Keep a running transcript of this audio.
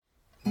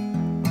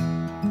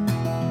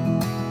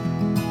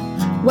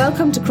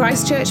Welcome to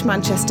Christ Church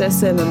Manchester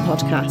Sermon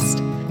Podcast.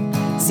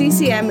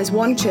 CCM is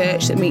one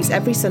church that meets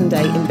every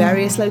Sunday in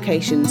various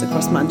locations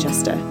across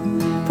Manchester.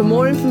 For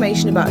more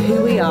information about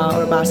who we are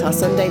or about our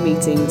Sunday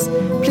meetings,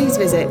 please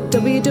visit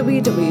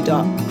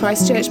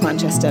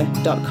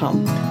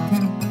www.christchurchmanchester.com.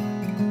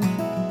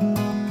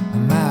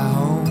 My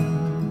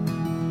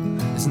home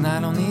is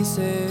not on this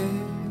earth,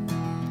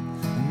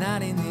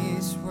 not in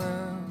this world.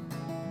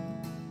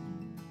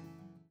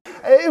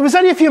 It was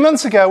only a few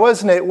months ago,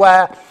 wasn't it,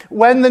 where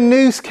when the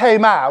news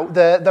came out,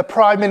 the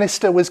Prime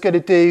Minister was going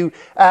to do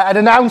an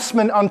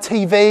announcement on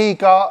TV,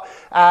 got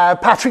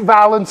Patrick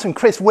Vallance and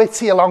Chris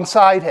Whitty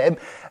alongside him.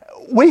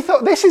 We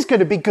thought this is going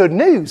to be good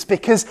news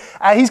because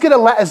he's going to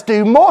let us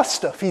do more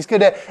stuff. He's going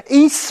to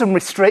ease some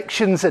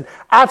restrictions and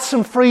add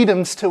some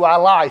freedoms to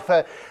our life.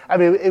 I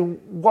mean, it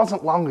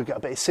wasn't long ago,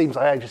 but it seems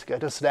like ages ago,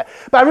 doesn't it?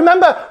 But I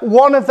remember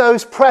one of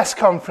those press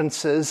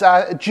conferences,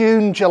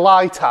 June,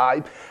 July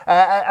time,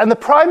 and the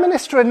Prime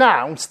Minister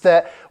announced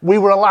that we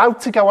were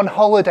allowed to go on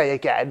holiday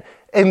again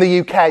in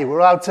the UK. We were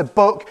allowed to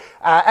book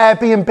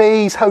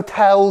Airbnbs,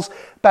 hotels,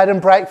 bed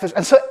and breakfast.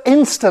 And so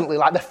instantly,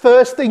 like the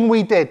first thing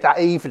we did that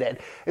evening,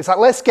 is like,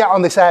 let's get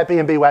on this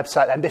Airbnb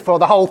website then before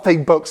the whole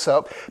thing books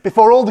up,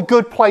 before all the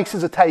good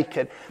places are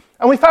taken.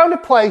 And we found a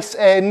place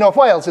in North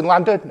Wales, in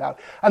Llandudno.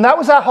 And that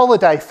was our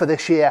holiday for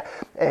this year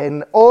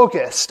in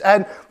August.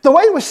 And the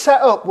way it was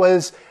set up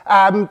was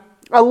a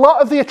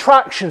lot of the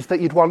attractions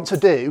that you'd want to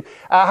do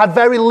had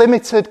very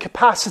limited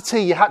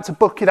capacity. You had to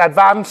book in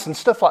advance and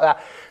stuff like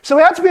that. So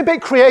we had to be a bit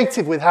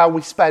creative with how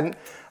we spent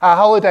our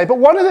holiday. But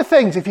one of the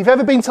things, if you've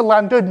ever been to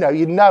Llandudno,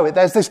 you know it.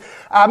 There's this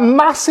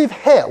massive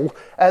hill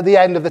at the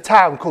end of the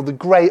town called the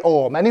Great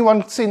Orme.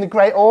 Anyone seen the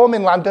Great Orme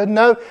in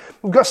Llandudno?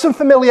 We've got some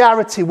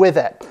familiarity with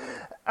it.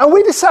 And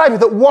we decided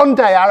that one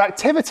day our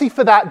activity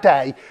for that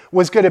day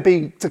was going to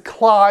be to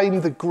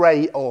climb the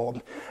Great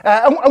Orme.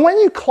 And when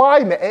you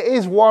climb it, it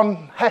is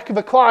one heck of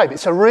a climb.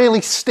 It's a really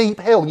steep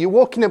hill. You're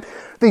walking up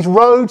these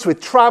roads with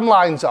tram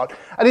lines on,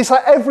 and it's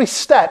like every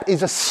step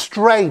is a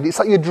strain. It's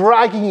like you're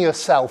dragging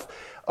yourself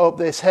up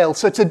this hill.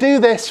 So to do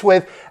this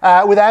with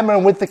Emma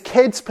and with the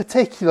kids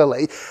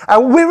particularly,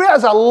 we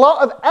realise a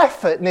lot of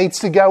effort needs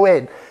to go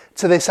in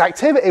to this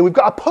activity. We've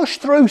got to push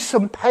through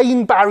some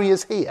pain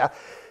barriers here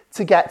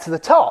to get to the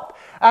top.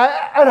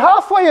 And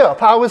halfway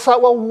up, I was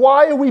like, well,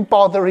 why are we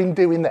bothering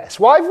doing this?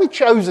 Why have we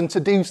chosen to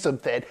do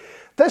something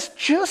that's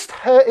just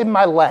hurting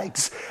my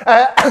legs?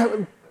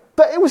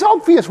 But it was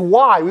obvious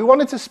why. We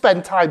wanted to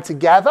spend time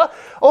together.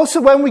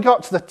 Also, when we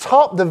got to the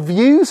top, the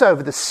views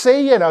over the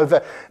sea and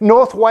over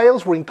North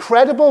Wales were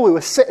incredible. We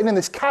were sitting in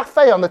this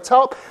cafe on the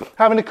top,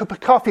 having a cup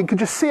of coffee, and could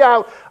just see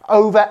out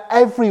over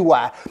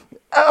everywhere.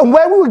 And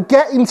where we were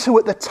getting to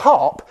at the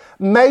top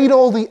made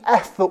all the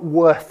effort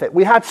worth it.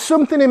 We had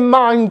something in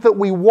mind that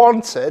we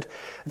wanted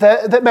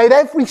that made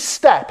every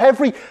step,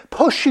 every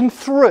pushing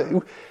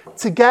through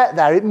to get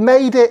there, it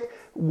made it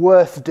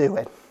worth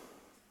doing.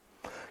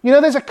 You know,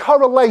 there's a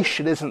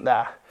correlation, isn't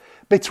there,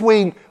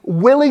 between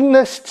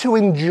willingness to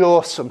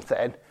endure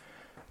something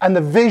and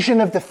the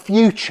vision of the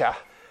future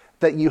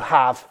that you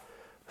have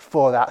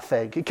for that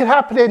thing. It can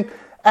happen in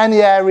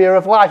any area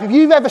of life. If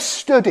you've ever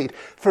studied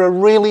for a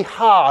really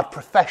hard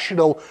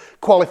professional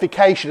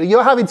qualification,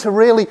 you're having to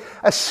really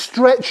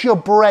stretch your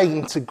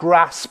brain to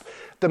grasp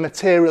the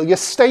material. You're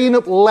staying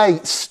up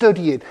late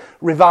studying,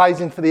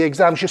 revising for the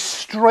exams. You're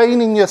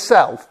straining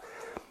yourself.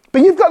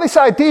 But you've got this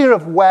idea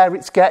of where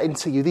it's getting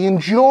to you. The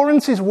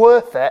endurance is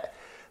worth it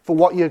for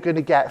what you're going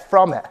to get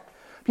from it.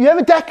 If you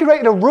ever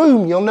decorated a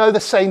room, you'll know the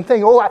same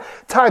thing. All that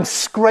time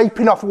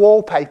scraping off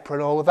wallpaper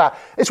and all of that.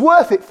 It's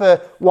worth it for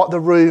what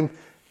the room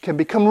can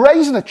become.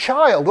 Raising a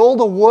child, all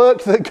the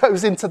work that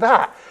goes into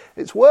that,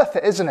 it's worth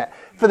it, isn't it?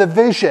 For the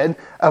vision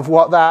of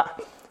what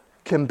that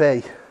can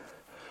be.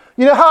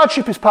 You know,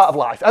 hardship is part of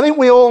life. I think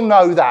we all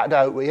know that,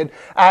 don't we?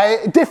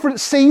 And different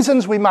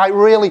seasons we might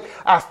really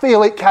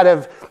feel it kind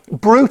of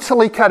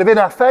brutally kind of in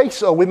our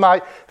face, or we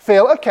might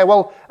feel, okay,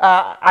 well,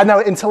 I know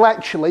it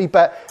intellectually,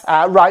 but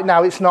right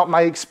now it's not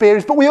my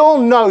experience. But we all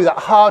know that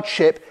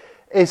hardship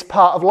is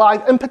part of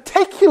life, and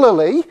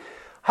particularly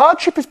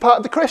hardship is part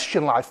of the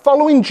Christian life.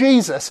 Following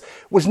Jesus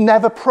was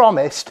never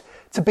promised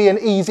to be an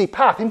easy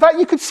path. In fact,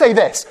 you could say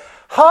this: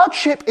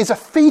 hardship is a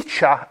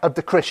feature of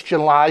the Christian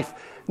life,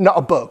 not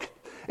a bug.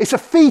 It's a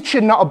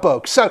feature, not a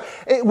bug. So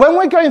when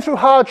we're going through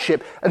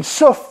hardship and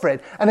suffering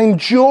and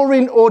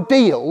enduring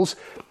ordeals,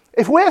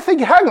 if we're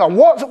thinking, hang on,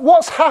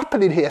 what's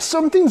happening here?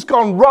 Something's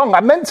gone wrong.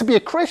 I'm meant to be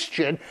a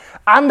Christian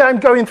and I'm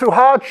going through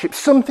hardship.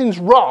 Something's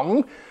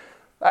wrong.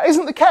 That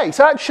isn't the case.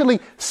 Actually,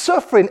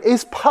 suffering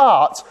is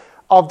part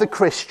of the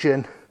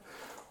Christian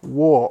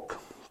walk.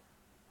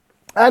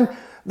 And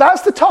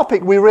that's the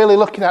topic we're really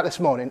looking at this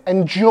morning: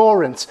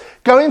 endurance.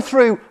 Going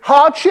through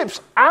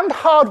hardships and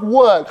hard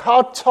work,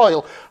 hard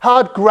toil,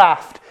 hard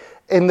graft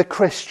in the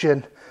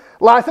Christian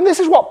life. And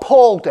this is what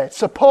Paul did.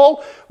 So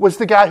Paul was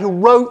the guy who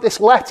wrote this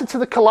letter to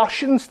the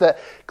Colossians that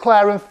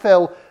Claire and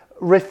Phil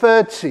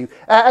referred to.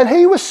 And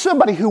he was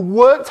somebody who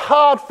worked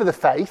hard for the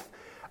faith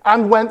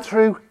and went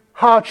through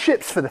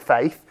hardships for the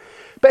faith.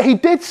 But he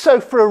did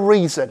so for a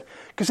reason.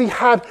 because he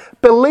had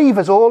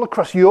believers all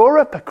across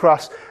Europe,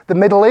 across the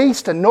Middle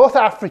East and North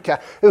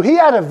Africa, who he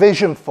had a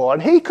vision for,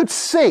 and he could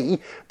see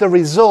the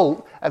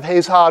result of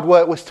his hard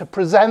work was to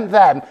present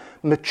them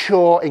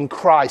mature in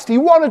Christ. He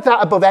wanted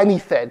that above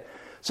anything,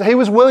 so he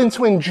was willing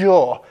to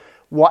endure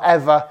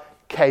whatever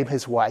came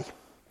his way.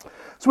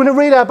 So we're going to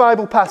read our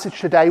Bible passage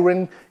today. We're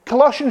in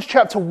Colossians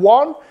chapter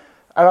 1,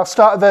 and I'll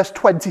start at verse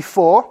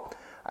 24,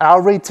 and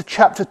I'll read to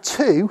chapter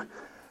 2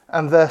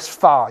 and verse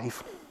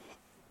 5.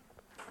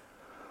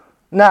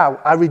 Now,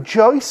 I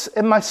rejoice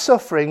in my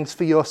sufferings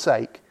for your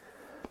sake,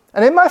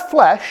 and in my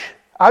flesh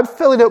I'm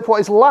filling up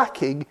what is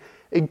lacking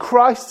in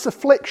Christ's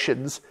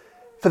afflictions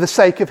for the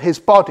sake of his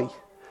body,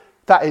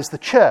 that is the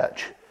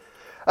church,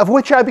 of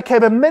which I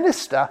became a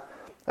minister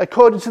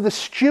according to the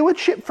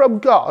stewardship from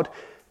God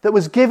that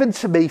was given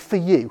to me for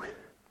you,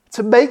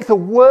 to make the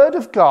word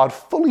of God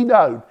fully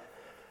known,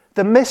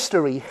 the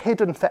mystery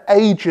hidden for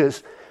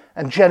ages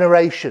and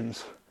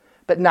generations,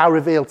 but now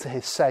revealed to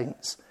his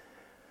saints.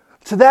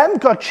 To them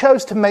God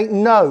chose to make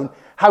known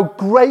how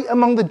great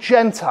among the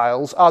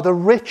Gentiles are the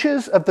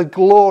riches of the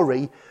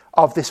glory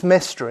of this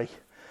mystery,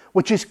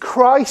 which is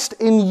Christ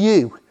in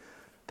you,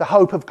 the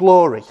hope of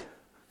glory.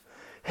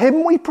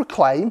 Him we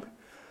proclaim,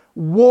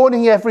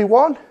 warning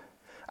everyone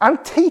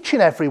and teaching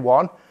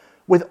everyone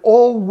with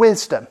all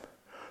wisdom,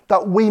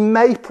 that we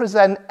may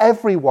present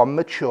everyone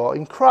mature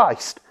in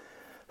Christ.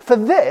 For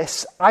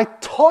this I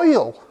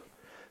toil,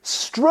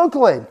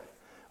 struggling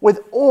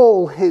with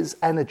all his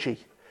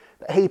energy,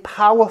 that he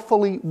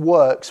powerfully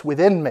works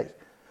within me.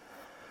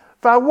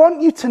 For I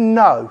want you to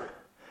know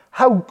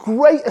how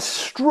great a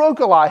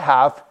struggle I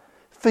have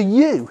for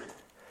you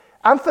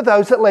and for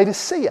those at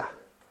Laodicea,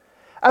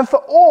 and for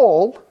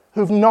all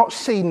who've not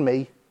seen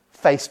me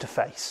face to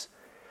face,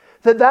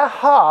 that their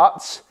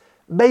hearts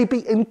may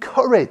be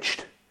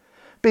encouraged,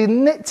 be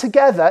knit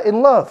together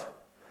in love,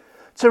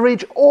 to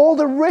reach all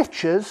the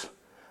riches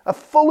of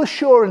full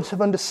assurance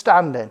of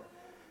understanding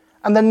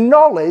and the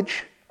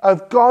knowledge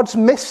of God's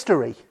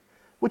mystery,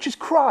 which is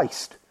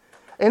Christ,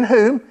 in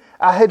whom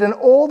are hidden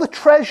all the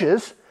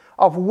treasures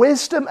of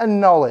wisdom and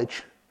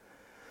knowledge.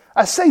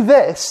 I say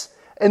this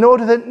in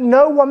order that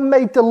no one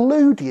may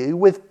delude you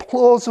with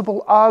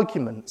plausible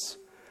arguments.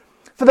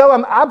 For though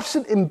I'm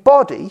absent in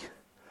body,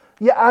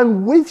 yet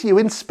I'm with you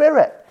in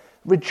spirit,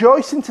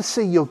 rejoicing to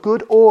see your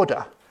good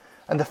order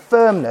and the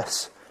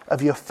firmness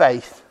of your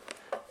faith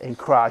in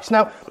Christ.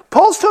 Now,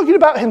 Paul's talking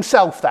about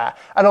himself there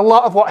and a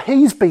lot of what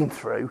he's been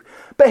through,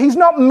 but he's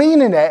not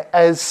meaning it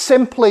as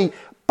simply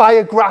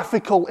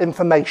biographical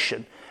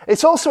information.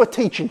 It's also a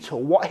teaching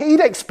tool. What he'd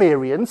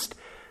experienced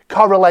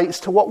correlates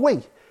to what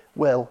we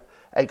will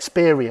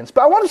experience.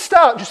 But I want to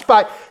start just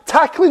by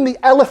tackling the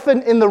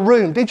elephant in the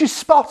room. Did you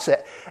spot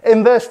it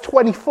in verse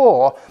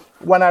 24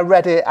 when I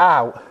read it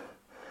out?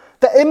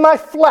 That in my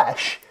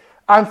flesh,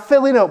 I'm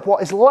filling up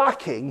what is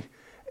lacking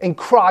in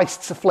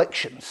Christ's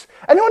afflictions.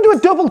 Anyone do a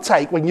double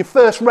take when you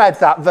first read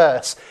that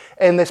verse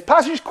in this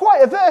passage? It's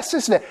quite a verse,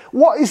 isn't it?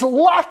 What is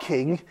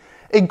lacking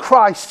in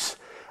Christ's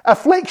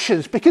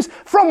afflictions? Because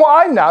from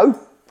what I know,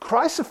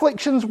 Christ's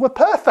afflictions were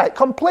perfect,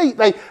 complete.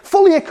 They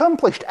fully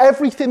accomplished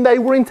everything they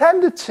were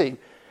intended to.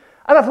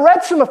 And I've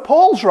read some of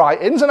Paul's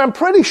writings, and I'm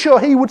pretty sure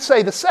he would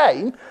say the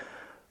same.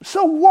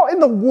 So what in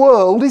the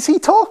world is he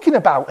talking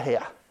about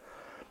here?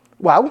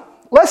 Well,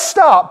 let's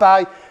start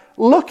by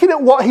looking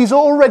at what he's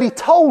already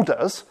told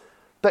us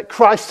that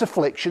Christ's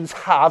afflictions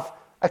have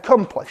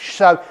accomplished.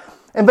 So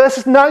in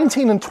verses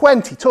 19 and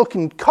 20,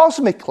 talking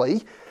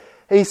cosmically,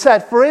 he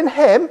said, "For in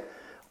him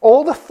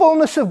all the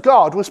fullness of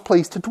God was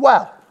pleased to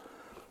dwell,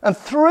 and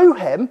through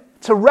him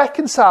to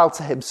reconcile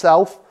to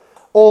himself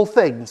all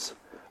things,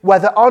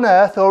 whether on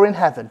earth or in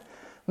heaven,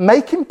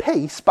 making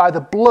peace by the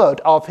blood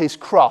of his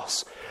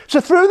cross." So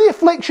through the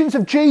afflictions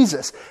of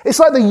Jesus, it's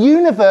like the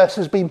universe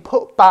has been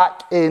put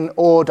back in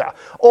order.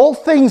 All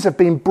things have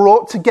been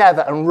brought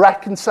together and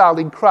reconciled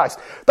in Christ.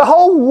 The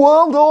whole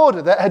world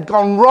order that had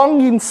gone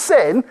wrong in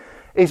sin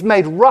is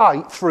made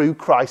right through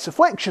Christ's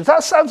afflictions.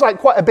 That sounds like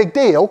quite a big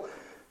deal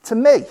to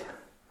me.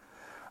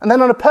 And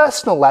then on a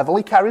personal level,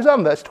 he carries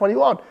on, verse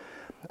 21.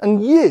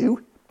 "And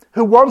you,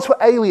 who once were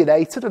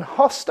alienated and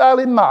hostile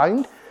in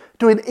mind,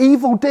 doing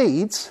evil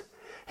deeds,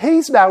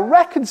 he's now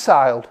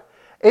reconciled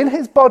in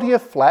his body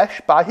of flesh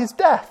by his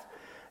death,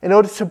 in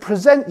order to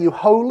present you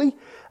holy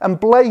and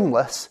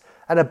blameless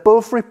and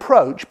above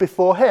reproach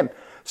before him."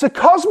 So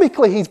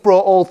cosmically, he's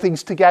brought all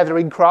things together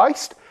in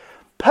Christ.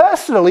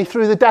 Personally,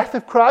 through the death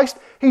of Christ,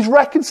 he's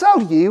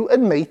reconciled you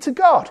and me to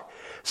God.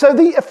 So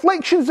the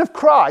afflictions of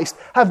Christ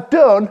have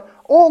done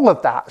all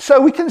of that. So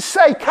we can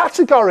say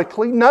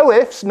categorically, no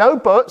ifs, no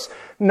buts,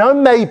 no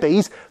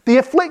maybes, the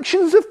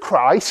afflictions of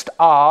Christ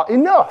are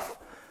enough.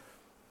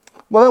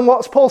 Well, then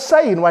what's Paul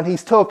saying when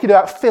he's talking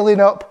about filling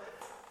up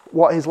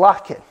what is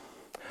lacking?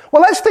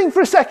 Well, let's think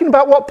for a second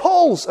about what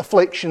Paul's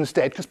afflictions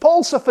did, because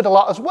Paul suffered a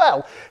lot as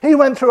well. He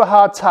went through a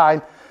hard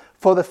time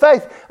for the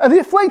faith. And the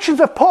afflictions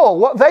of Paul,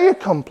 what they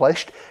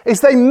accomplished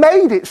is they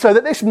made it so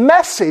that this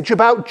message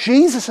about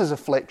Jesus'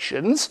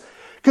 afflictions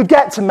could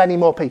get to many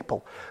more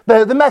people.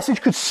 The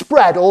message could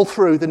spread all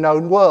through the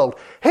known world.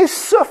 His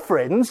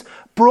sufferings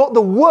brought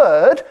the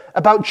word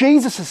about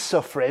Jesus'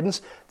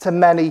 sufferings to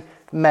many,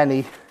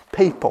 many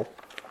people.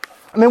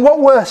 I mean, what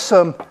were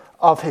some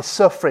of his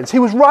sufferings? He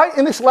was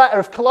writing this letter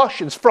of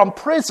Colossians from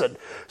prison.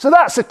 So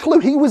that's a clue.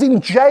 He was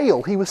in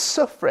jail. He was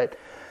suffering.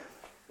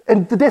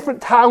 In the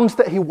different towns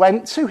that he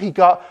went to, he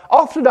got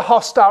often a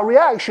hostile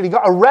reaction. He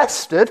got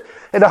arrested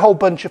in a whole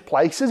bunch of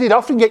places. He'd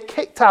often get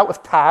kicked out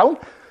of town.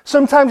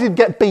 Sometimes he'd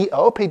get beat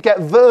up. He'd get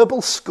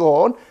verbal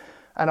scorn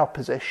and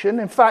opposition.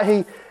 In fact,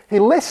 he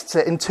lists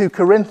it in 2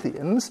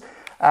 Corinthians.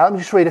 Let me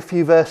just read a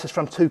few verses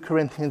from 2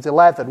 Corinthians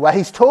 11, where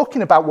he's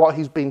talking about what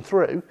he's been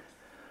through.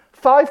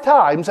 5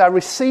 times I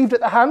received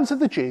at the hands of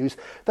the Jews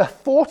the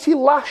 40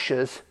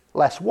 lashes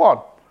less 1.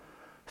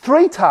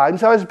 3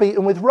 times I was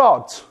beaten with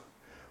rods.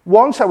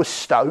 Once I was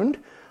stoned.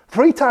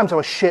 3 times I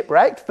was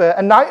shipwrecked. For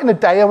a night and a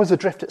day I was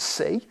adrift at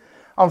sea,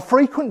 on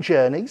frequent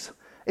journeys,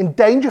 in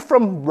danger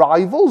from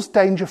rivals,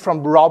 danger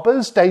from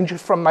robbers, danger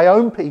from my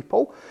own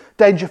people,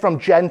 danger from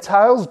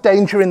Gentiles,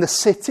 danger in the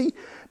city,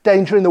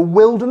 danger in the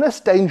wilderness,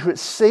 danger at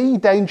sea,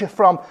 danger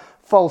from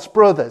false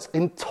brothers,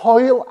 in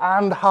toil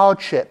and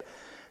hardship,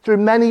 through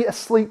many a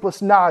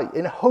sleepless night,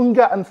 in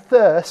hunger and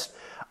thirst,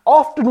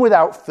 often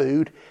without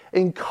food,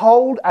 in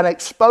cold and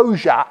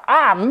exposure,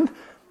 and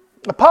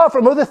apart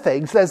from other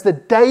things, there's the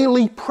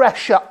daily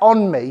pressure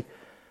on me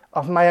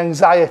of my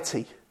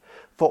anxiety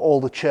for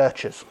all the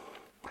churches.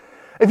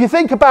 If you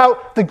think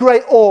about the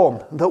great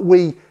Orme that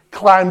we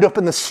climbed up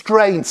in the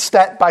strain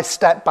step by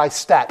step by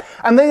step,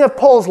 and think of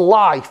Paul's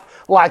life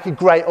like a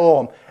great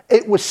Orme.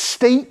 It was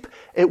steep,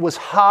 it was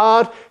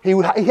hard, he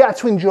had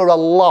to endure a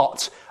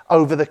lot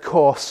over the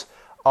course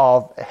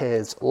of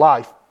his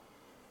life.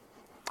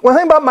 When I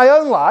think about my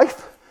own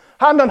life,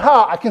 hand on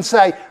heart, I can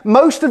say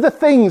most of the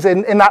things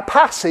in that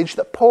passage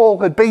that Paul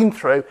had been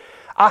through,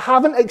 I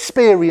haven't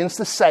experienced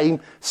the same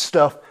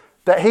stuff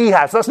that he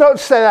has. That's not to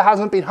say there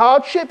hasn't been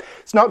hardship,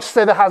 it's not to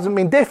say there hasn't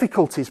been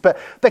difficulties, but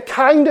the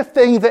kind of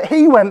thing that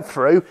he went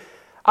through,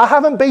 I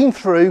haven't been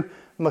through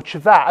much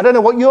of that. I don't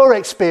know what your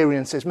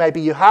experience is.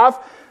 Maybe you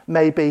have,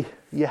 maybe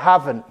you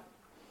haven't.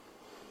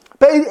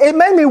 But it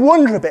made me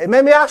wonder a bit, it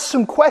made me ask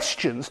some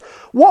questions.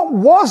 What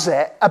was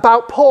it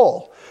about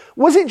Paul?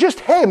 Was it just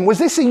him? Was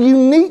this a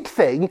unique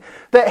thing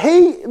that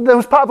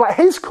was part of like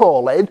his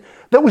calling,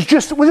 that was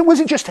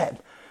it just him?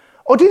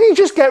 Or did he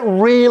just get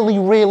really,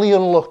 really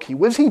unlucky?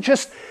 Was he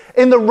just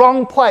in the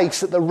wrong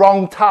place at the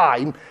wrong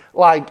time,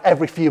 like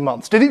every few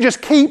months? Did it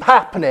just keep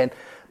happening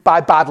by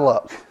bad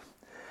luck?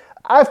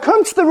 I've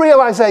come to the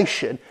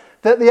realization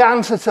that the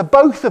answer to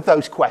both of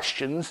those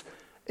questions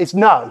is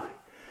no.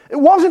 It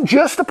wasn't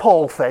just a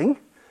Paul thing,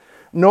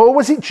 nor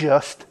was it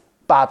just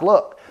bad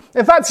luck.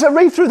 In fact, as I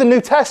read through the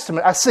New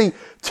Testament, I see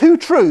 2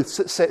 truths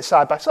that sit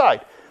side by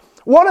side.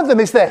 One of them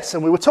is this,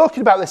 and we were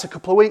talking about this a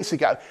couple of weeks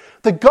ago.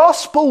 The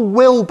gospel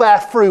will bear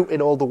fruit in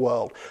all the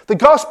world. The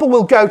gospel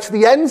will go to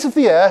the ends of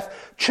the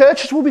earth,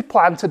 churches will be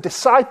planted,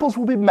 disciples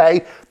will be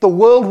made, the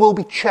world will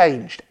be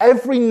changed.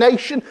 Every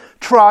nation,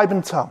 tribe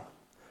and tongue.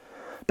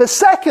 But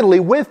secondly,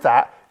 with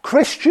that,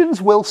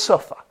 Christians will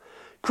suffer.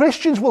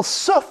 Christians will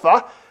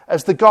suffer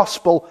as the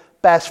gospel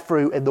bears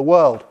fruit in the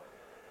world.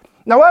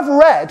 Now, I've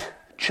read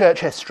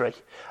church history,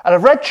 and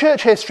I've read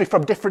church history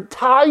from different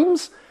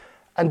times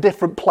and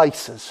different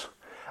places.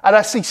 And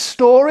I see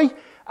story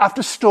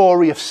after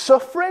story of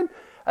suffering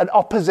and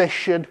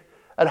opposition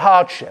and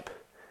hardship.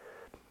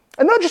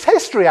 And not just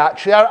history,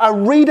 actually. I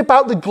read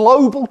about the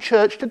global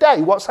church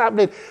today, what's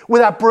happening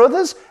with our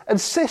brothers and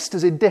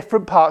sisters in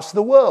different parts of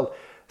the world.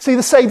 See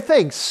the same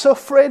thing,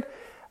 suffering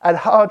and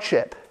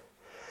hardship.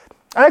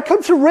 And I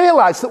come to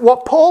realize that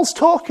what Paul's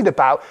talking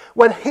about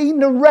when he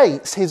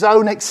narrates his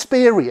own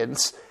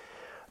experience,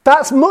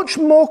 that's much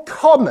more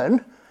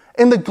common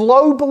in the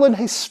global and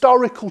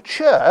historical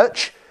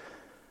church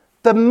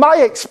than my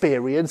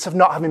experience of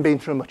not having been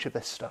through much of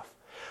this stuff.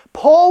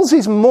 Paul's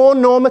is more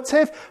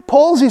normative.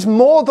 Paul's is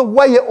more the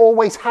way it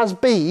always has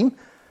been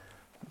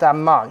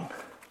than mine.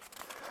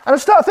 And I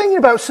started thinking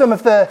about some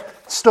of the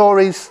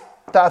stories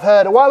that I've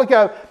heard. A while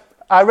ago,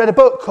 I read a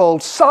book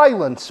called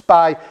Silence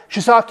by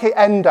Shizaki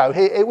Endo.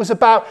 It was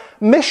about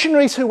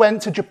missionaries who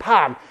went to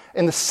Japan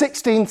in the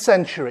 16th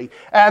century.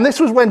 And this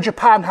was when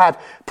Japan had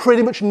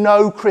pretty much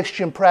no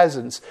Christian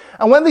presence.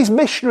 And when these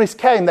missionaries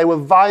came, they were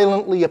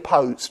violently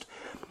opposed.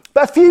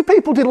 But a few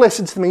people did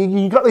listen to me.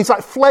 You got these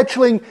like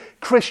fledgling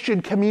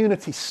Christian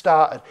communities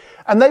started,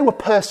 and they were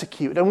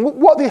persecuted. And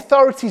what the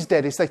authorities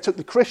did is they took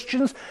the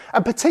Christians,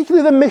 and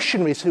particularly the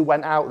missionaries who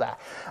went out there,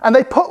 and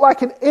they put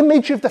like an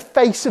image of the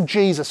face of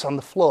Jesus on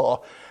the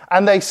floor,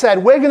 and they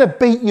said, we're going to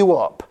beat you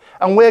up,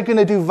 and we're going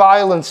to do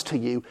violence to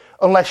you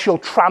unless you'll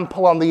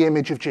trample on the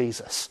image of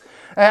Jesus.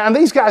 And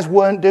these guys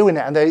weren't doing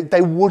it, and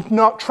they would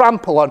not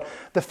trample on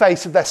the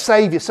face of their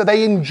Saviour, so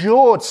they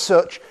endured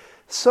such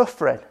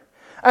suffering.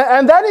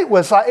 And then it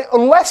was like,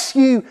 unless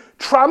you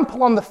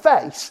trample on the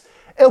face,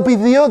 It'll be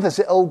the others.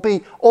 It'll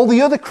be all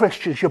the other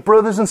Christians, your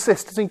brothers and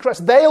sisters in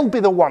Christ. They'll be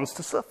the ones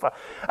to suffer.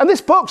 And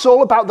this book's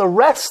all about the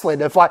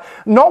wrestling of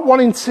not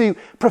wanting to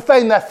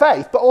profane their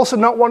faith, but also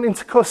not wanting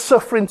to cause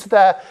suffering to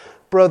their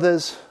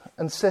brothers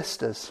and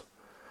sisters.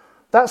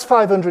 That's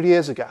 500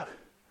 years ago.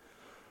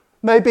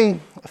 Maybe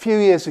a few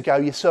years ago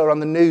you saw on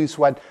the news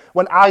when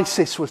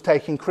ISIS was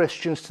taking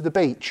Christians to the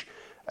beach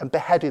and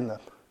beheading them.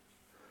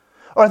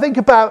 Or I think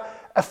about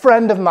a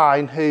friend of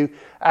mine who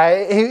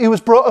he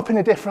was brought up in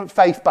a different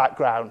faith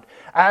background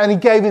and he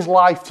gave his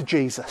life to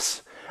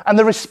Jesus. And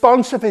the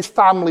response of his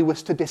family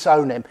was to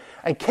disown him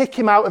and kick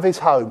him out of his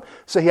home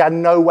so he had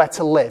nowhere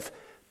to live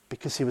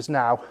because he was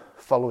now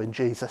following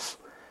Jesus.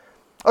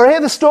 Or I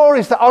hear the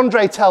stories that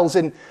Andre tells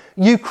in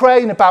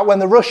Ukraine about when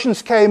the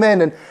Russians came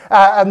in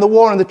and the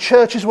war and the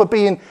churches were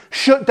being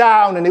shut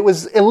down and it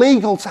was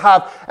illegal to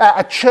have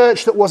a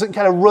church that wasn't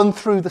kind of run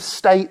through the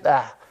state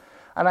there.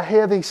 And I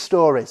hear these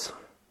stories.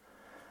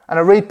 And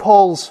I read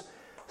Paul's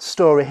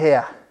story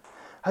here.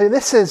 I think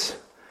this is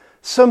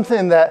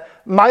something that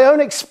my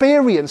own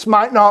experience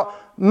might not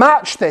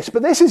match this,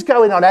 but this is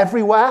going on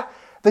everywhere.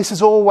 This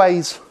has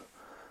always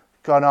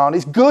gone on.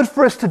 It's good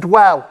for us to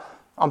dwell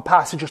on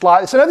passages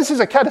like this. I know this is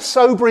a kind of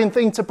sobering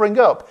thing to bring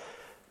up,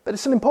 but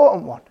it's an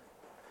important one.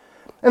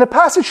 In a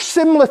passage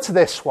similar to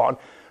this one,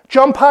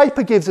 John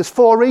Piper gives us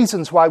 4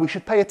 reasons why we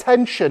should pay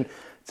attention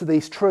to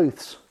these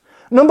truths.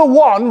 Number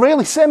 1,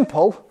 really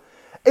simple,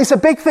 it's a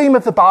big theme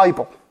of the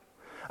Bible.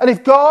 And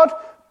if God,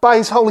 by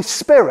his Holy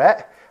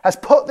Spirit, has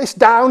put this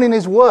down in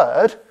his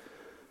word,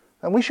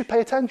 then we should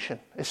pay attention.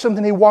 It's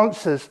something he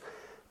wants us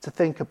to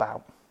think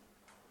about.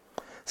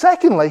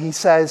 Secondly, he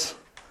says,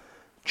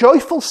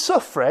 joyful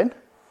suffering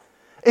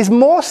is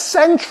more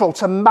central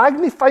to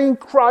magnifying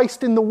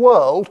Christ in the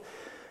world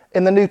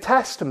in the New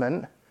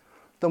Testament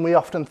than we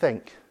often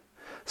think.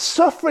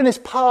 Suffering is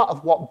part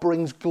of what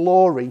brings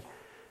glory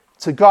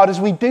to God as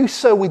we do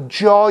so with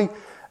joy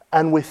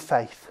and with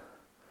faith.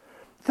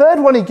 Third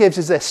one he gives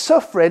is this: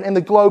 suffering in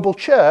the global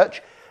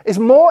church is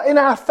more in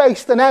our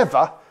face than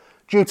ever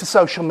due to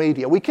social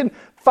media. We can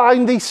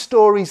find these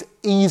stories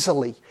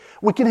easily.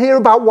 We can hear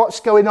about what's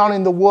going on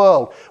in the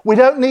world. We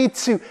don't need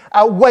to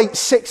wait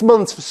 6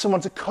 months for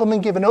someone to come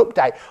and give an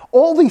update.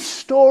 All these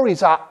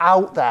stories are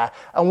out there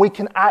and we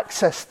can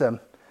access them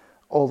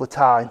all the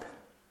time.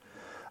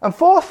 And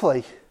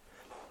fourthly,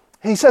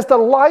 he says the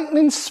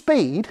lightning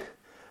speed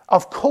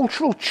of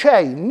cultural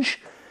change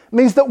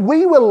means that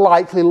we will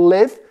likely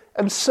live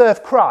and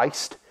serve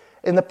Christ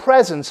in the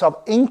presence of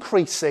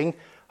increasing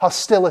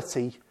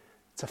hostility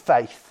to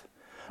faith.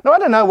 Now, I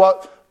don't know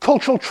what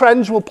cultural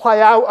trends will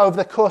play out over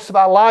the course of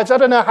our lives. I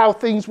don't know how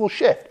things will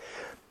shift.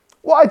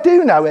 What I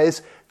do know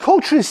is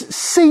culture is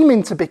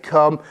seeming to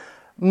become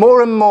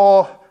more and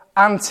more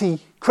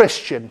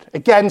anti-Christian,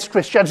 against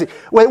Christianity.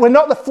 We're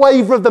not the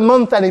flavour of the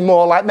month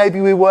anymore like maybe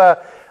we were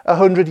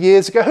 100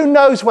 years ago. Who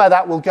knows where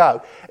that will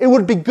go? It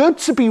would be good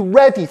to be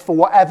ready for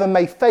whatever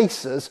may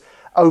face us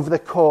over the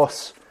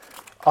course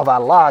of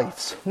our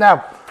lives.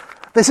 Now,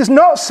 this is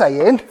not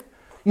saying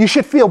you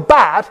should feel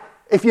bad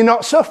if you're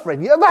not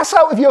suffering. That's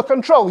out of your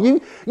control.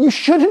 You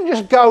shouldn't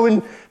just go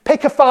and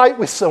pick a fight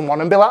with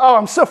someone and be like, oh,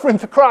 I'm suffering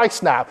for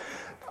Christ now.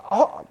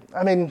 Oh,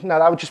 I mean, no,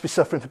 that would just be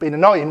suffering for being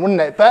annoying,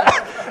 wouldn't it?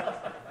 But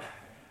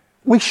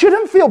we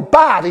shouldn't feel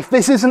bad if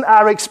this isn't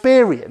our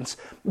experience.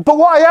 But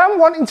what I am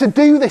wanting to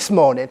do this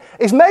morning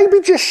is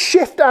maybe just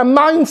shift our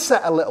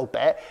mindset a little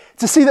bit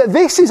to see that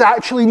this is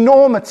actually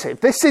normative.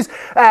 This is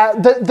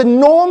the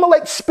normal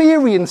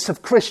experience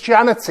of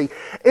Christianity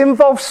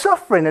involves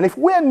suffering. And if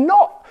we're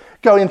not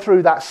going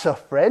through that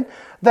suffering,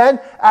 then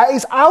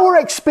it's our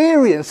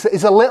experience that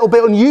is a little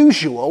bit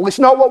unusual. It's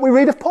not what we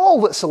read of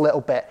Paul that's a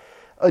little bit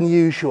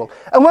unusual.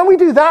 And when we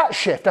do that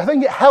shift, I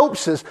think it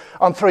helps us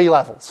on 3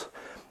 levels.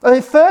 I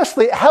mean,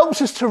 firstly, it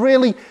helps us to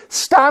really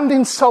stand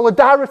in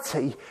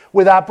solidarity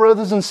with our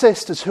brothers and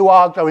sisters who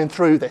are going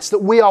through this, that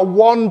we are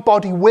one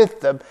body with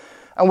them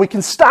and we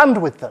can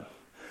stand with them.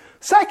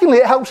 Secondly,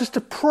 it helps us to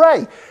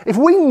pray. If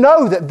we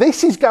know that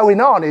this is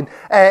going on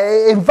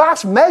in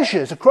vast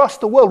measures across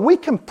the world, we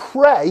can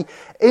pray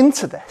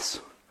into this.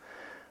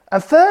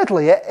 And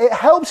thirdly, it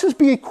helps us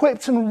be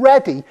equipped and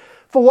ready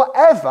for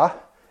whatever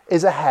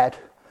is ahead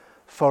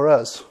for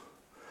us.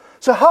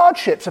 So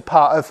hardships are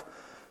part of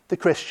the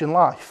Christian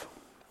life.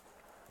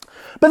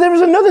 But there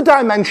is another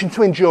dimension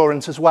to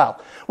endurance as well.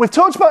 We've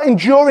talked about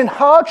enduring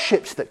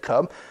hardships that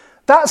come.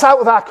 That's out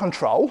of our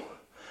control.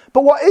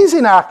 But what is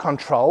in our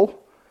control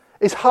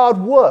is hard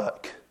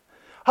work.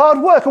 Hard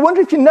work. I wonder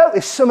if you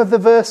noticed some of the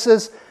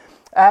verses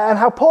and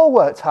how Paul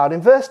worked hard.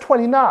 In verse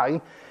 29,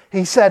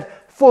 he said,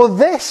 "For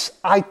this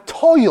I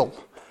toil."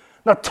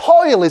 Now,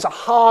 toil is a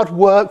hard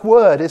work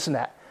word, isn't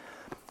it?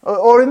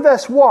 Or in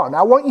verse 1,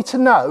 "I want you to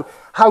know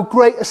how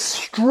great a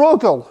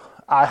struggle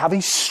I have."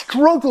 He's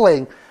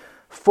struggling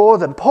for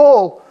them.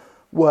 Paul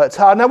worked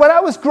hard. Now, when I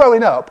was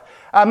growing up,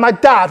 my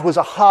dad was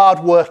a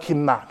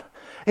hard-working man.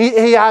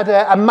 He had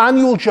a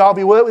manual job.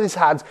 He worked with his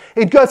hands.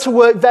 He'd go to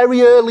work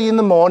very early in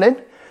the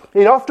morning.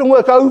 He'd often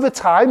work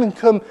overtime and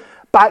come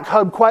back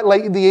home quite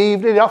late in the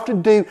evening. He'd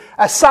often do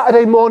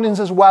Saturday mornings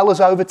as well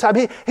as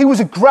overtime. He was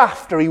a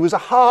grafter. He was a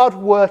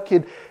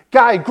hard-working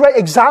guy, a great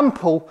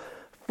example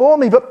for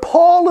me. But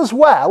Paul as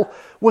well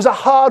was a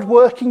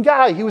hard-working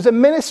guy. He was a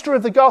minister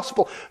of the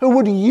gospel who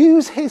would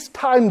use his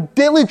time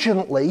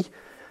diligently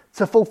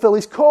to fulfill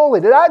his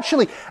calling. And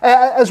actually,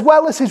 as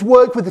well as his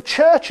work with the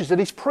churches and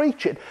his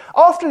preaching,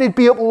 often he'd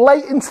be up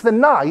late into the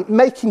night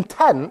making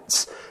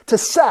tents to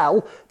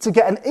sell to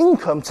get an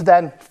income to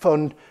then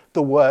fund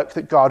the work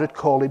that God had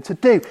called him to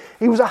do.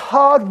 He was a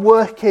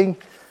hard-working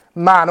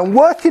man, and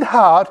working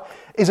hard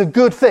is a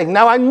good thing.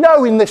 Now, I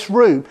know in this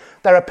room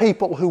there are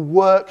people who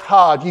work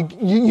hard.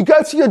 You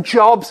go to your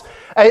jobs,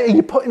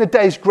 you put in a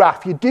day's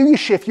graft, you do your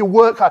shift, you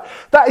work hard.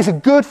 That is a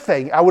good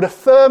thing. I would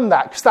affirm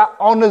that because that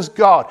honours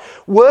God.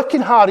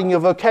 Working hard in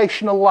your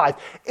vocational life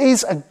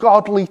is a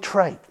godly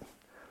trait.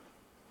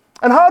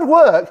 And hard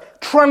work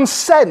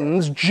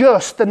transcends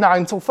just the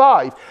 9 till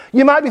 5.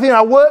 You might be thinking,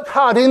 I work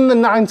hard in the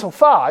 9 till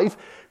 5,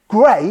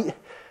 great,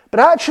 but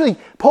actually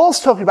Paul's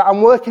talking about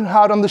I'm working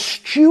hard on the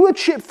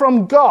stewardship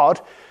from God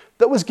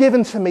that was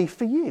given to me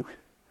for you.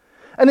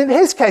 And in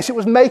his case, it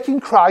was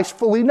making Christ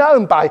fully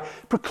known by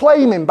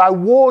proclaiming, by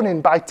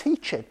warning, by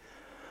teaching.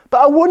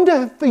 But I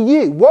wonder for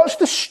you, what's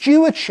the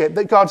stewardship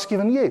that God's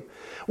given you?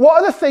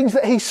 What are the things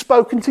that he's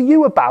spoken to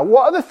you about?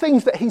 What are the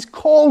things that he's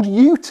called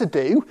you to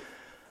do?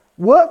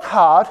 Work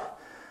hard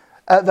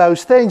at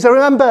those things. I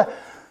remember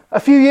a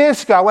few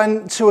years ago, I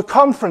went to a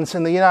conference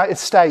in the United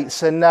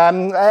States, and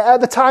at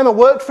the time I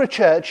worked for a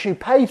church who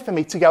paid for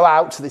me to go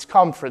out to this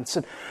conference.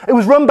 And it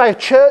was run by a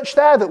church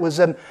there that was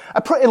a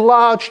pretty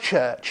large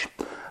church.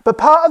 But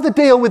part of the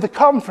deal with the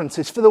conference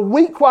is for the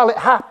week while it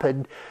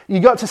happened, you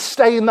got to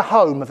stay in the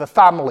home of a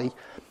family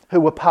who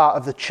were part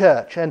of the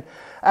church. And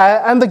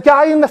the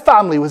guy in the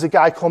family was a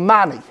guy called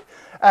Manny.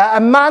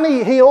 And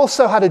Manny, he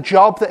also had a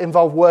job that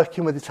involved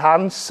working with his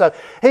hands. So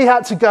he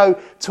had to go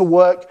to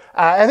work,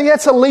 and he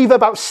had to leave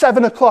about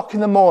 7 o'clock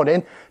in the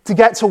morning to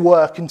get to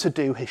work and to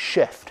do his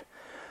shift.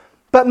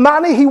 But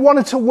Manny, he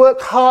wanted to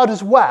work hard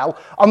as well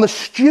on the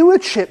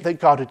stewardship that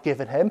God had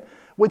given him,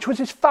 which was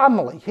his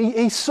family.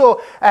 He saw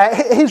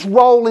his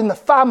role in the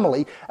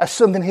family as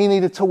something he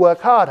needed to work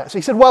hard at. So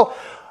he said, well,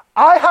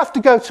 I have to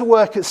go to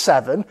work at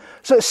 7,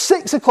 so at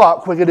 6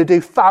 o'clock we're going to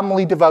do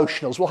family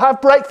devotionals. We'll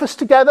have breakfast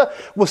together,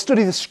 we'll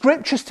study the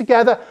scriptures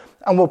together,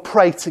 and we'll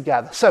pray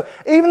together. So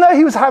even though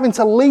he was having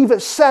to leave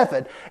at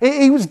 7,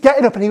 he was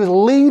getting up and he was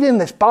leading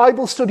this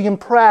Bible study and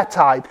prayer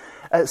time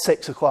at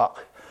 6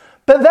 o'clock.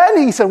 But then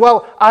he said,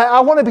 well,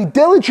 I want to be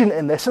diligent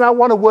in this and I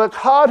want to work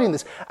hard in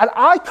this. And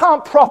I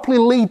can't properly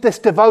lead this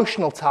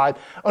devotional time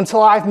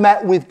until I've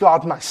met with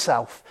God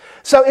myself.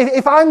 So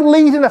if I'm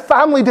leading a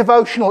family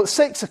devotional at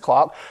 6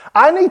 o'clock,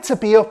 I need to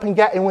be up and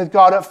getting with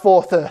God at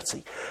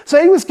 4:30.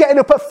 So he was getting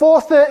up at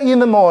 4:30 in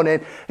the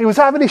morning, he was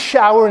having his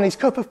shower and his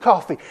cup of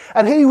coffee,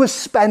 and he was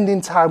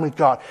spending time with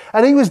God,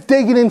 and he was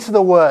digging into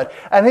the Word,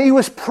 and he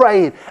was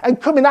praying, and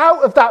coming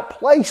out of that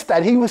place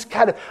then, he was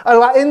kind of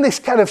like in this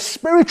kind of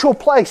spiritual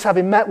place,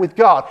 having met with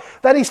God.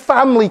 Then his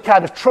family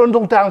kind of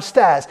trundled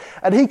downstairs,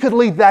 and he could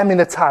lead them in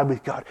a time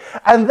with God.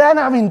 And then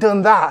having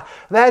done that,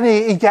 then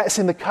he gets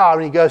in the car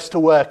and he goes to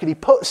work, and he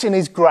puts in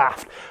his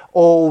graft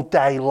all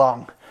day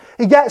long.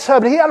 He gets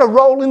home, and he had a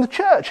role in the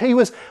church. He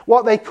was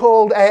what they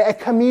called a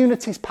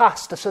communities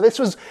pastor. So this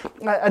was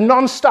a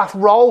non-staff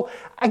role.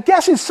 I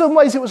guess in some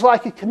ways it was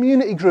like a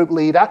community group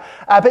leader,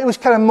 but it was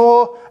kind of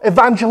more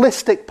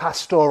evangelistic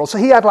pastoral. So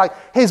he had like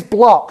his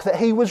block that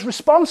he was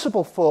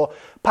responsible for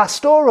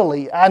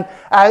pastorally.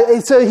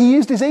 And so he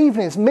used his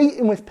evenings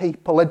meeting with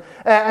people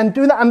and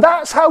doing that. And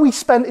that's how he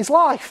spent his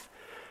life.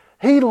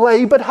 He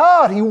laboured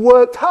hard. He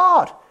worked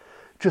hard,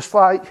 just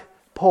like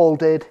Paul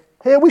did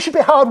here. We should be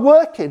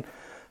hard-working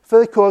for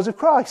the cause of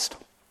Christ.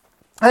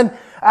 And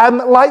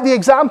like the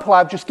example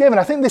I've just given,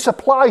 I think this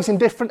applies in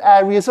different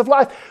areas of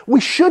life. We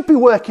should be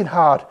working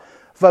hard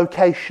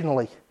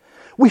vocationally.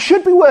 We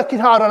should be working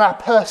hard on our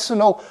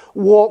personal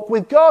walk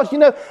with God. You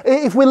know,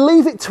 if we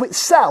leave it to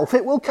itself,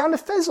 it will kind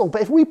of fizzle.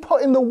 But if we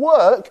put in the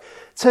work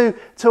to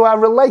our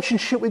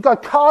relationship with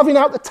God, carving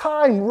out the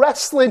time,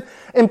 wrestling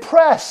in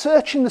prayer,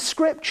 searching the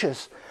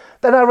scriptures,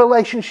 then our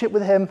relationship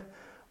with him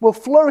will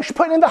flourish.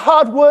 Putting in the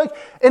hard work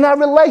in our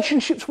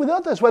relationships with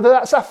others, whether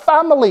that's our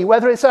family,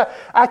 whether it's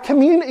our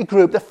community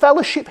group, the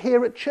fellowship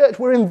here at church.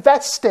 We're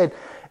invested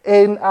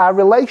in our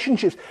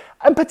relationships.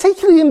 And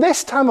particularly in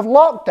this time of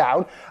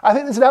lockdown, I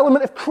think there's an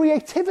element of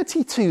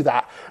creativity to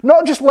that.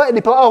 Not just letting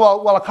people,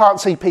 well, I can't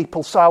see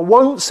people, so I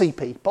won't see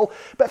people,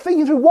 but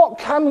thinking through what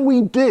can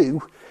we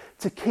do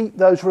to keep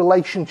those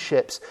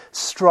relationships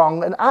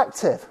strong and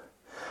active.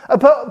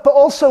 But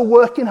also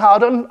working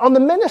hard on the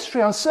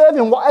ministry, on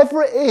serving,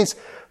 whatever it is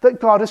that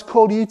God has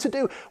called you to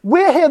do.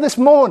 We're here this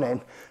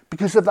morning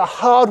because of the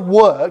hard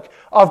work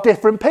of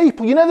different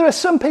people. You know, there are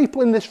some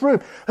people in this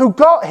room who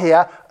got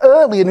here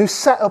early and who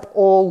set up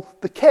all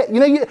the kit. You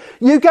know,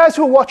 you guys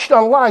who are watching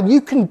online,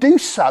 you can do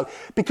so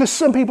because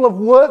some people have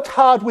worked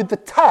hard with the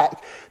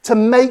tech to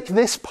make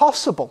this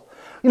possible.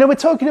 You know, we're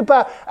talking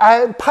about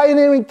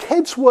pioneering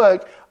kids'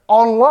 work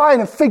online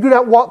and figuring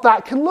out what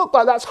that can look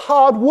like. That's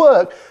hard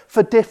work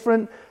for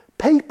different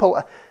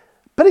people.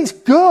 But it's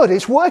good.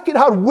 It's working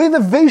hard with a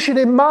vision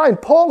in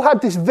mind. Paul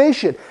had this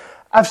vision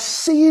of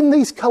seeing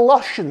these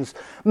Colossians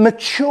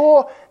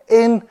mature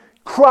in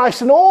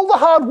Christ. And all the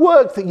hard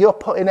work that you're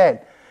putting in,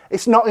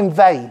 it's not in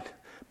vain.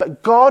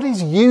 But God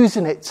is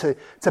using it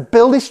to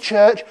build his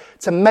church,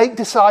 to make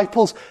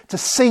disciples, to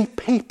see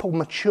people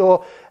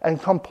mature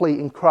and complete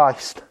in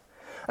Christ.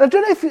 And I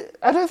don't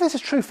know if this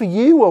is true for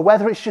you or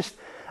whether it's just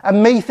a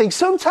me thing.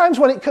 Sometimes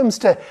when it comes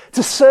to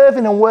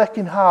serving and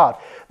working hard,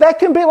 there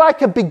can be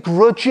like a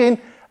begrudging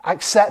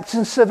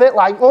acceptance of it,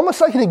 like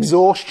almost like an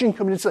exhaustion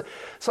coming into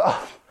sort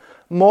of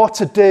more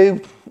to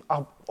do.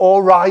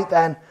 All right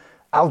then,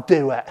 I'll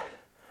do it.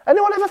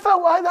 Anyone ever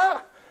felt like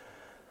that?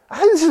 I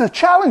think this is a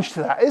challenge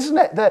to that, isn't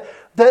it?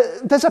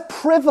 There's a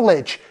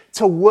privilege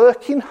to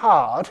working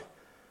hard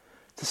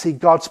to see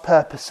God's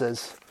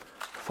purposes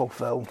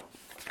fulfilled.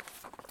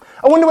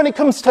 I wonder when it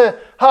comes to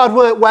hard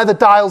work where the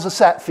dials are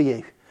set for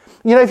you.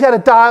 You know, if you had a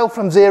dial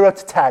from 0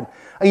 to 10,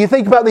 and you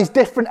think about these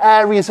different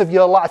areas of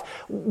your life,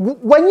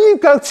 when you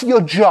go to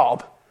your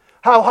job,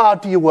 how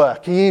hard do you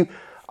work? Are you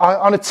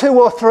on a 2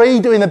 or 3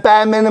 doing the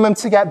bare minimum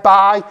to get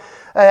by?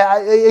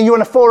 Are you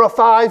on a 4 or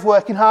 5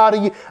 working hard?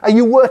 Are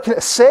you working at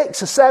a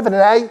 6, a 7,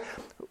 an 8?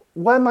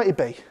 Where might you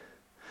be?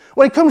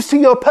 When it comes to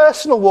your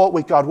personal walk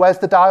with God, where's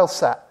the dial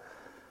set?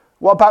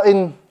 What about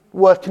in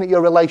working at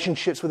your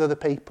relationships with other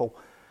people?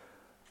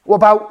 What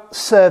about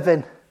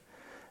serving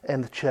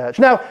in the church?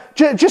 Now,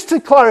 just to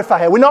clarify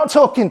here, we're not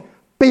talking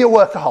be a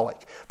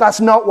workaholic. That's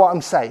not what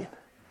I'm saying.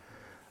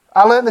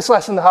 I learned this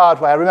lesson the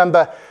hard way. I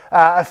remember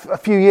a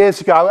few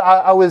years ago,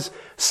 I was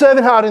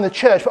serving hard in the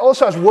church, but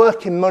also I was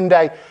working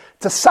Monday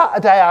to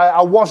Saturday.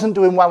 I wasn't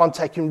doing well on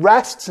taking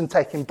rests and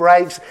taking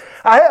breaks.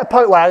 I hit a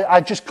point where I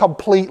just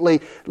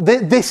completely,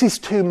 this is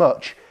too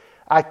much.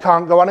 I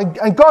can't go on.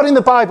 And God in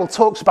the Bible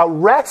talks about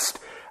rest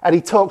and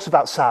he talks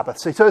about Sabbath.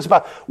 So he talks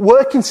about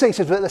working 6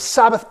 days, but the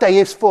Sabbath day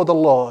is for the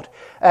Lord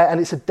and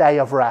it's a day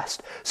of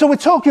rest. So we're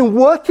talking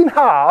working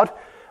hard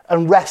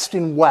and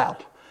resting well.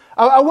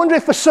 I wonder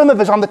if for some of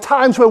us, on the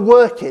times we're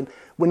working,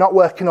 we're not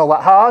working all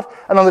that hard,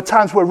 and on the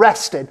times we're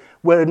resting,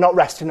 we're not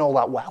resting all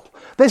that well.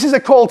 This is a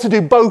call to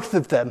do both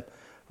of them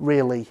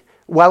really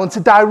well and to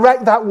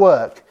direct that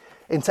work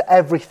into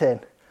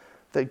everything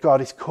that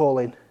God is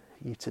calling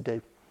you to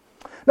do.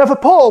 Now for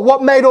Paul,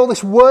 what made all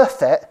this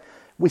worth it,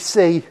 we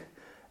see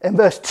in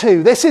verse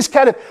 2. This is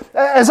kind of,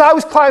 as I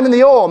was climbing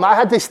the Orme, I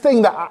had this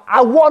thing that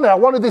I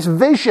wanted this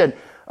vision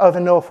over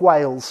North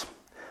Wales.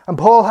 And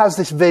Paul has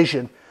this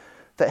vision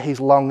that he's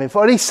longing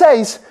for. And he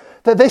says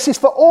that this is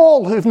for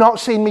all who've not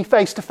seen me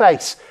face to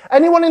face.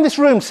 Anyone in this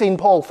room seen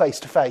Paul face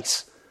to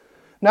face?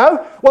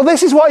 No? Well,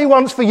 this is what he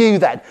wants for you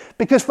then.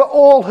 Because for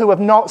all who have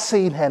not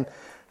seen him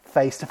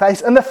face to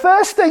face. And the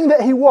first thing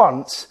that he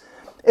wants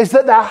is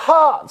that their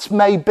hearts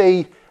may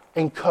be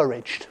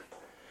encouraged.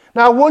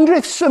 Now, I wonder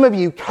if some of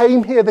you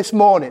came here this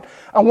morning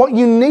and what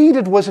you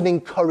needed was an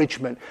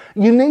encouragement.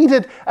 You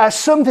needed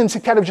something to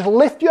kind of just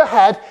lift your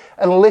head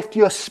and lift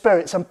your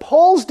spirits. And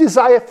Paul's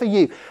desire for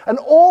you and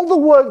all the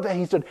work that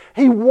he's done,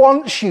 he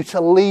wants you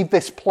to leave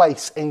this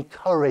place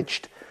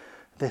encouraged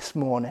this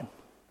morning.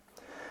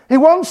 He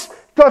wants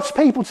God's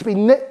people to be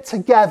knit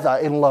together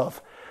in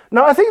love.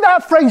 Now, I think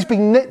that phrase, be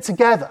knit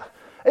together,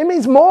 it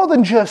means more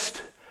than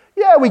just,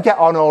 yeah, we get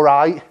on all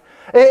right.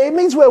 It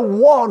means we're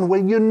one,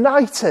 we're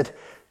united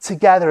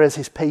together as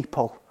his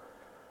people.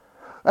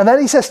 And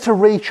then he says to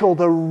reach all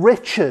the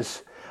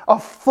riches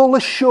of full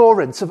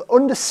assurance, of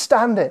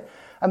understanding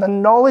and the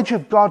knowledge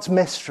of God's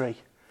mystery,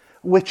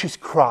 which is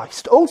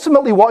Christ.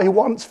 Ultimately what he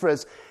wants for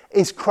us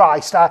is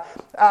Christ,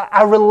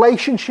 our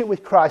relationship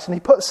with Christ. And he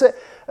puts it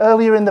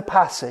earlier in the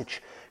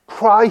passage,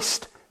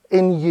 Christ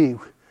in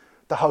you,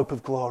 the hope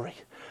of glory.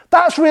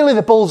 That's really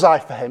the bullseye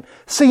for him.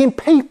 Seeing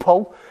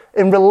people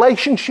in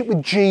relationship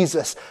with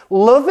Jesus,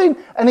 loving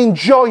and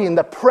enjoying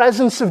the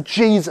presence of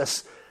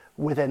Jesus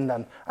within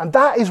them. And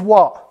that is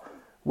what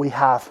we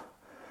have.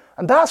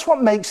 And that's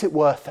what makes it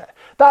worth it.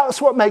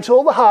 That's what makes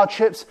all the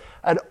hardships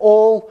and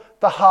all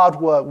the hard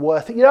work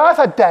worth it. You know, I've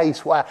had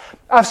days where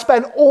I've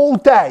spent all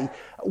day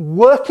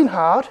working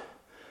hard.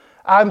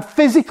 I'm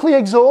physically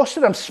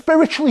exhausted. I'm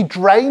spiritually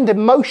drained.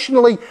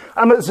 Emotionally,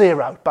 I'm at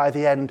 0 by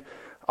the end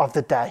of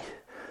the day.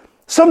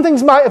 Some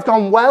things might have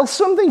gone well.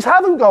 Some things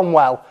haven't gone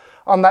well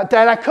on that day.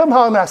 And I come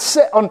home and I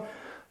sit on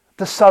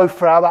the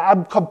sofa.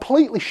 I'm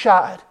completely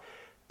shattered.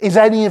 Is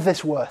any of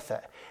this worth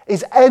it?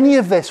 Is any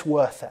of this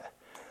worth it?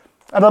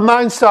 And my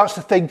mind starts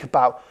to think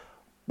about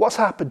what's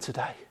happened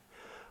today.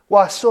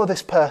 Well, I saw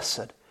this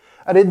person.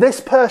 And in this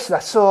person, I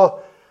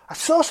saw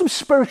some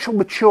spiritual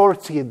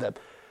maturity in them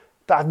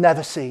that I've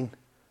never seen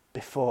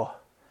before.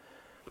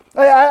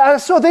 I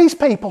saw these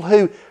people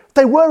who,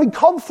 they were in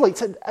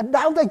conflict and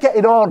now they're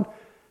getting on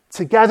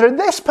together. And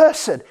this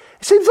person,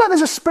 it seems like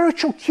there's a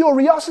spiritual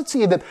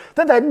curiosity in them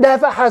that there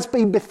never has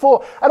been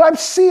before. And I'm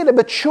seeing a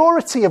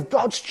maturity of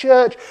God's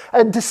church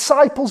and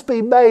disciples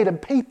being made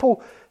and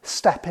people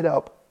stepping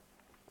up.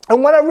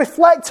 And when I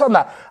reflect on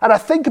that and I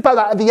think about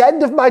that at the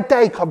end of my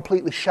day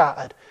completely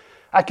shattered,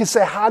 I can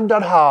say hand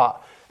on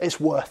heart, it's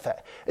worth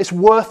it. It's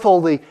worth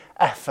all the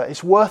effort.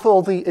 It's worth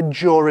all the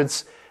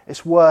endurance.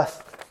 It's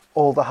worth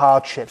all the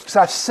hardships. Because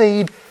I've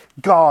seen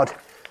God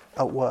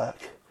at work.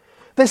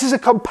 This is a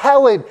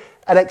compelling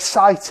and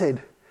exciting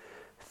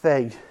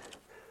thing.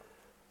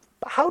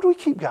 But how do we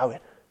keep going?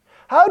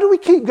 How do we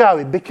keep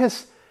going?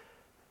 Because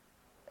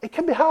it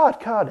can be hard,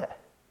 can't it?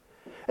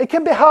 It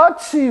can be hard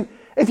to,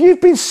 if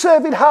you've been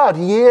serving hard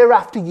year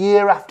after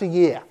year after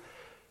year,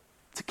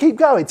 to keep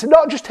going, to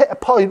not just hit a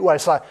point where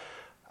it's like,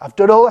 I've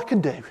done all I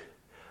can do.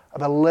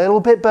 I'm a little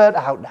bit burnt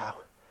out now.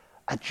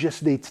 I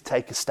just need to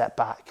take a step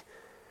back.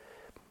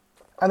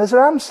 And there's an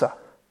answer.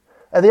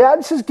 And the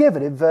answer is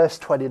given in verse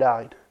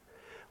 29,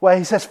 where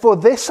he says, for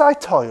this I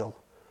toil,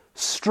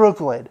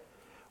 struggling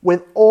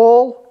with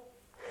all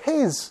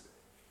his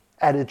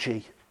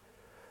energy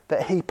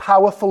that he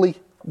powerfully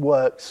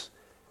works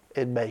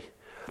in me.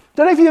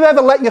 Don't know if you've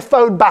ever let your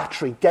phone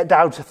battery get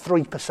down to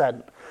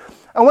 3%.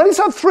 And when it's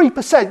on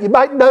 3%, you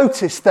might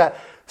notice that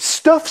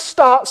stuff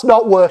starts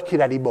not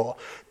working anymore.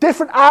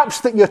 Different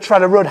apps that you're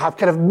trying to run have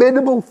kind of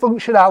minimal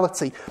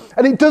functionality,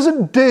 and it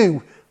doesn't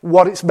do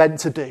what it's meant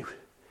to do.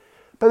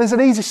 But there's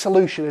an easy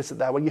solution, isn't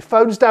there? When your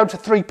phone's down to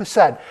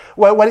 3%,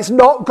 when it's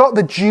not got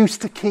the juice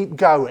to keep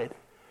going,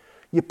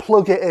 you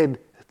plug it in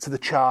to the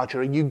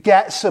charger and you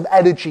get some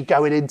energy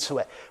going into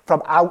it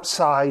from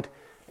outside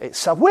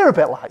itself. We're a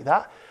bit like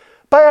that.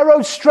 By our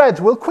own strength,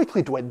 we'll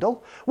quickly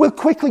dwindle. We'll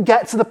quickly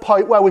get to the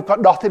point where we've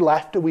got nothing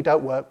left and we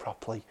don't work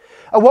properly.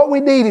 And what we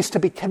need is to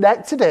be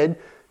connected in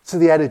to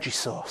the energy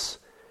source.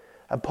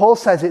 And Paul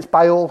says it's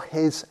by all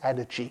his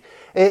energy.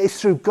 It is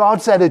through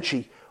God's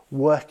energy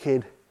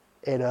working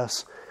in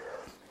us.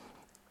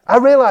 I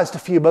realised a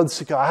few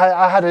months ago,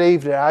 I had an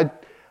evening,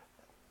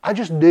 I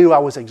just knew I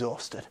was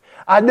exhausted.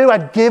 I knew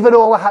I'd given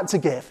all I had to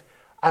give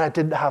and I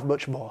didn't have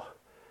much more.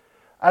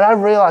 And I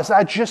realised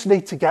I just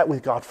need to get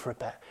with God for a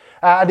bit.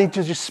 I need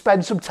to just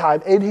spend some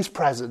time in his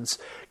presence,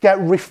 get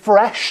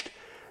refreshed,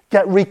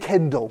 get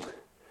rekindled,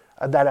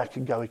 and then I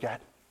can go again.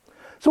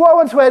 So what I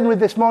want to end with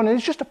this morning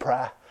is just a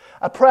prayer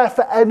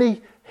for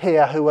any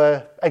here who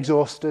are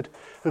exhausted,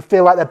 who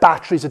feel like their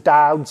batteries are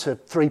down to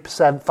 3%,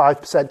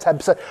 5%,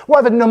 10%,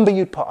 whatever number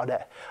you put on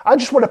it. I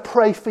just want to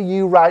pray for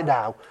you right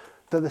now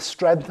that the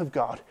strength of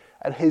God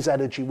and his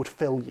energy would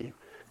fill you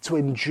to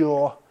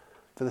endure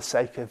for the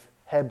sake of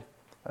him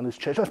and his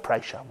church. Let's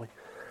pray, shall we?